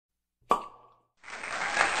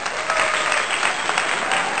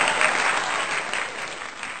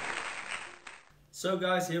So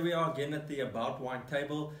guys, here we are again at the About Wine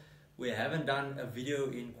table. We haven't done a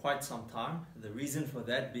video in quite some time. The reason for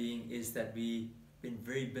that being is that we've been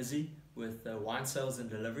very busy with wine sales and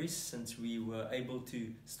deliveries since we were able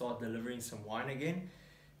to start delivering some wine again.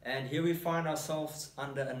 And here we find ourselves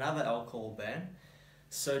under another alcohol ban.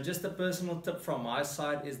 So just a personal tip from my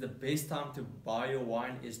side is the best time to buy your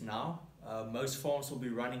wine is now. Most farms will be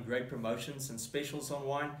running great promotions and specials on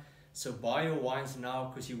wine. So buy your wines now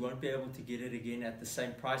because you won't be able to get it again at the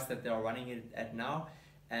same price that they are running it at now.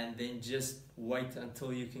 And then just wait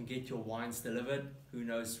until you can get your wines delivered. Who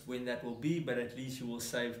knows when that will be, but at least you will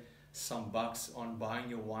save some bucks on buying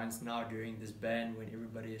your wines now during this ban when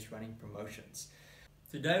everybody is running promotions.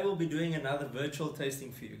 Today we'll be doing another virtual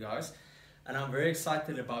tasting for you guys. And I'm very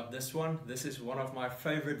excited about this one. This is one of my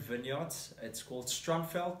favorite vineyards. It's called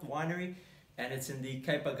Strandveld Winery. And it's in the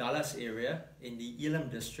Cape Agulhas area in the Elam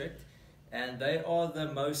district, and they are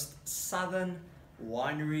the most southern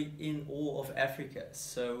winery in all of Africa.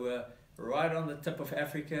 So right on the tip of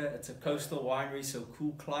Africa, it's a coastal winery, so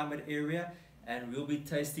cool climate area, and we'll be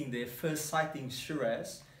tasting their First Sighting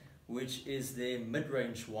Shiraz, which is their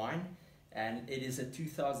mid-range wine, and it is a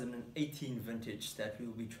 2018 vintage that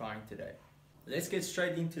we'll be trying today. Let's get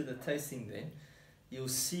straight into the tasting then. You'll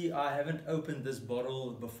see I haven't opened this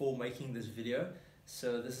bottle before making this video,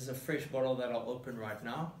 so this is a fresh bottle that I'll open right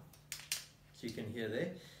now, so you can hear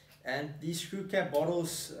there. And these screw cap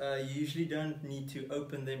bottles, you usually don't need to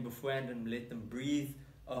open them beforehand and let them breathe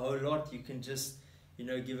a whole lot. You can just,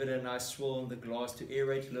 give it a nice swirl in the glass to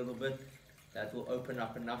aerate a little bit. That will open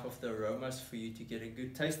up enough of the aromas for you to get a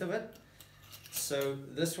good taste of it. So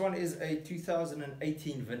this one is a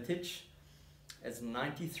 2018 vintage. It's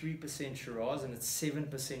 93% Shiraz and it's 7%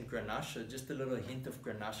 Grenache, so just a little hint of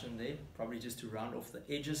Grenache in there, probably just to round off the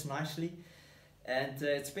edges nicely. And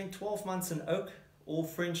it's been 12 months in oak, all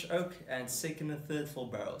French oak, and second and third full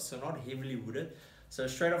barrels, so not heavily wooded. So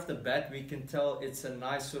straight off the bat we can tell it's a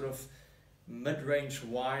nice sort of mid-range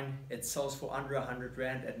wine. It sells for under 100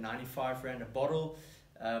 Rand at 95 Rand a bottle.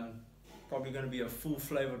 Probably going to be a full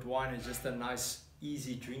flavored wine and just a nice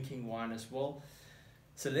easy drinking wine as well.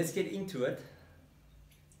 So let's get into it.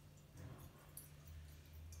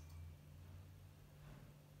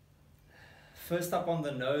 First up on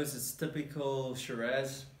the nose, it's typical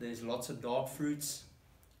Shiraz. There's lots of dark fruits,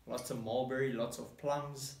 lots of mulberry, lots of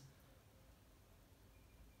plums.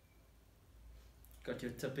 Got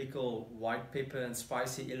your typical white pepper and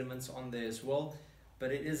spicy elements on there as well.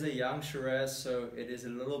 But it is a young Shiraz, so it is a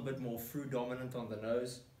little bit more fruit dominant on the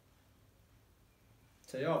nose.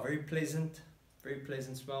 So yeah, very pleasant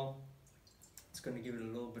smell. It's going to give it a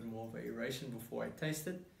little bit more of an aeration before I taste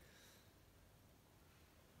it.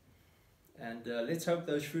 And let's hope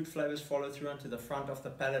those fruit flavors follow through onto the front of the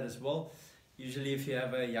palate as well. Usually if you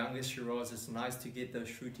have a younger Shiraz, it's nice to get those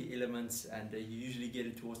fruity elements, and you usually get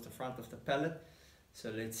it towards the front of the palate. So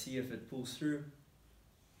let's see if it pulls through.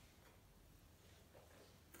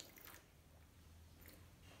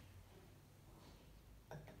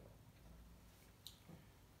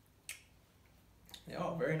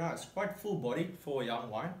 Yeah, very nice. Quite full bodied for a young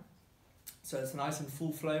wine. So it's nice and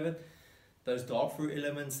full flavored. Those dark fruit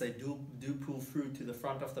elements, they do pull through to the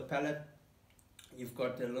front of the palate. You've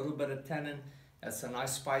got a little bit of tannin. That's a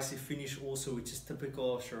nice spicy finish also, which is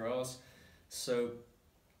typical of Shiraz. So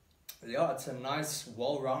yeah, it's a nice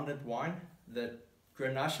well-rounded wine. The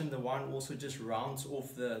Grenache in the wine also just rounds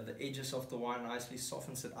off the edges of the wine nicely,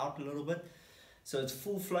 softens it out a little bit. So it's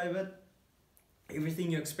full flavored. Everything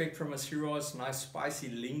you expect from a Shiraz, nice spicy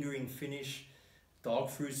lingering finish, dark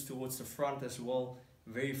fruits towards the front as well.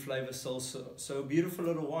 Very flavorful, so a beautiful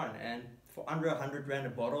little wine, and for under 100 Rand a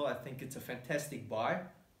bottle, I think it's a fantastic buy.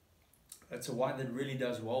 It's a wine that really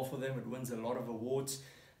does well for them. It wins a lot of awards,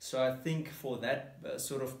 so I think for that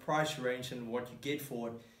sort of price range and what you get for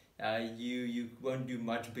it, you won't do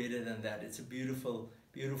much better than that. It's a beautiful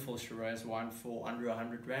Shiraz wine for under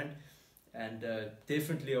 100 Rand, and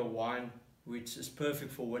definitely a wine which is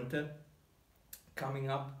perfect for winter, coming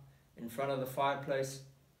up in front of the fireplace.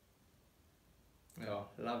 Yeah,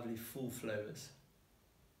 lovely full flavors.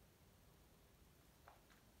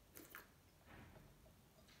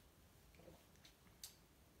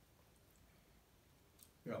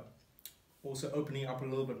 Yeah, also opening up a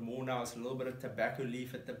little bit more now. It's a little bit of tobacco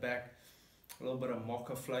leaf at the back, a little bit of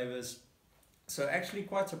mocha flavors. So actually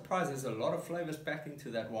quite surprised, there's a lot of flavors packed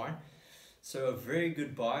into that wine. So a very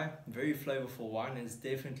good buy, very flavorful wine, and it's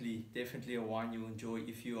definitely a wine you'll enjoy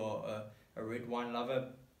if you are a red wine lover.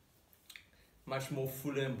 Much more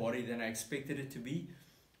fuller in body than I expected it to be.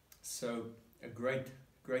 So a great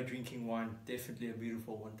drinking wine, definitely a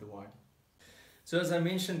beautiful winter wine. So as I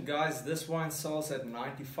mentioned, guys, this wine sells at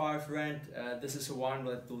 95 Rand. This is a wine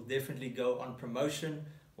that will definitely go on promotion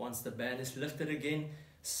once the ban is lifted again.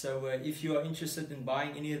 So if you are interested in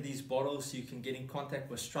buying any of these bottles, you can get in contact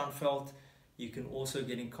with Strandveld. You can also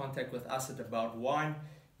get in contact with us at About Wine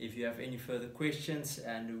if you have any further questions,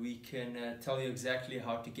 and we can tell you exactly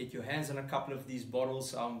how to get your hands on a couple of these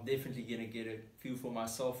bottles. I'm definitely going to get a few for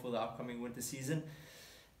myself for the upcoming winter season.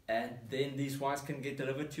 And then these wines can get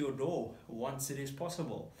delivered to your door once it is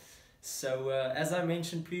possible. So as I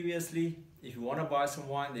mentioned previously, if you want to buy some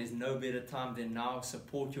wine, there's no better time than now.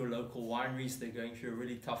 Support your local wineries. They're going through a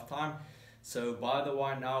really tough time. So buy the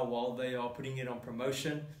wine now while they are putting it on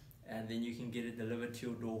promotion, and then you can get it delivered to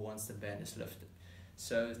your door once the ban is lifted.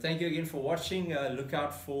 So thank you again for watching. Look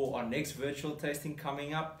out for our next virtual tasting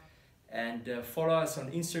coming up, and follow us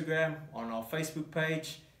on Instagram, on our Facebook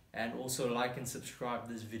page, and also like and subscribe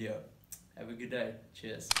this video. Have a good day.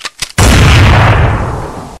 Cheers.